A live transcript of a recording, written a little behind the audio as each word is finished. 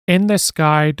In this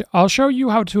guide, I'll show you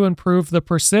how to improve the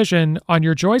precision on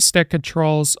your joystick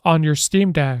controls on your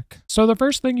Steam Deck. So the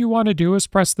first thing you want to do is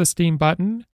press the Steam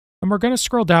button, and we're going to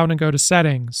scroll down and go to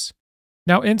Settings.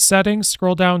 Now in Settings,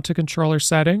 scroll down to Controller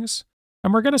Settings,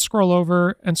 and we're going to scroll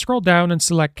over and scroll down and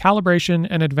select Calibration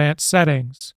and Advanced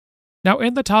Settings. Now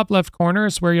in the top left corner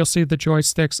is where you'll see the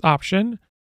joysticks option.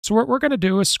 So what we're going to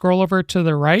do is scroll over to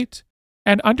the right,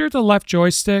 and under the left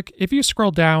joystick, if you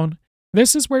scroll down,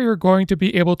 this is where you're going to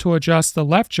be able to adjust the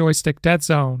left joystick dead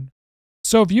zone.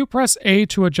 So if you press A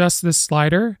to adjust this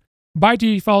slider, by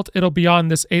default it'll be on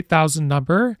this 8000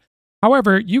 number.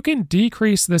 However, you can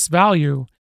decrease this value,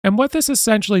 and what this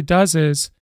essentially does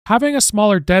is, having a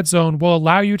smaller dead zone will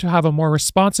allow you to have a more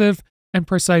responsive and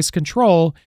precise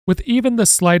control with even the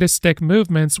slightest stick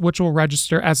movements, which will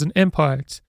register as an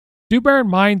input. Do bear in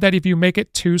mind that if you make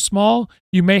it too small,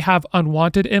 you may have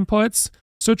unwanted inputs,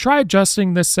 so try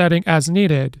adjusting this setting as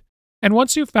needed. And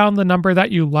once you've found the number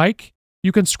that you like,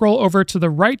 you can scroll over to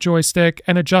the right joystick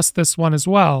and adjust this one as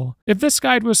well. If this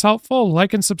guide was helpful,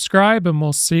 like and subscribe, and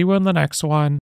we'll see you in the next one.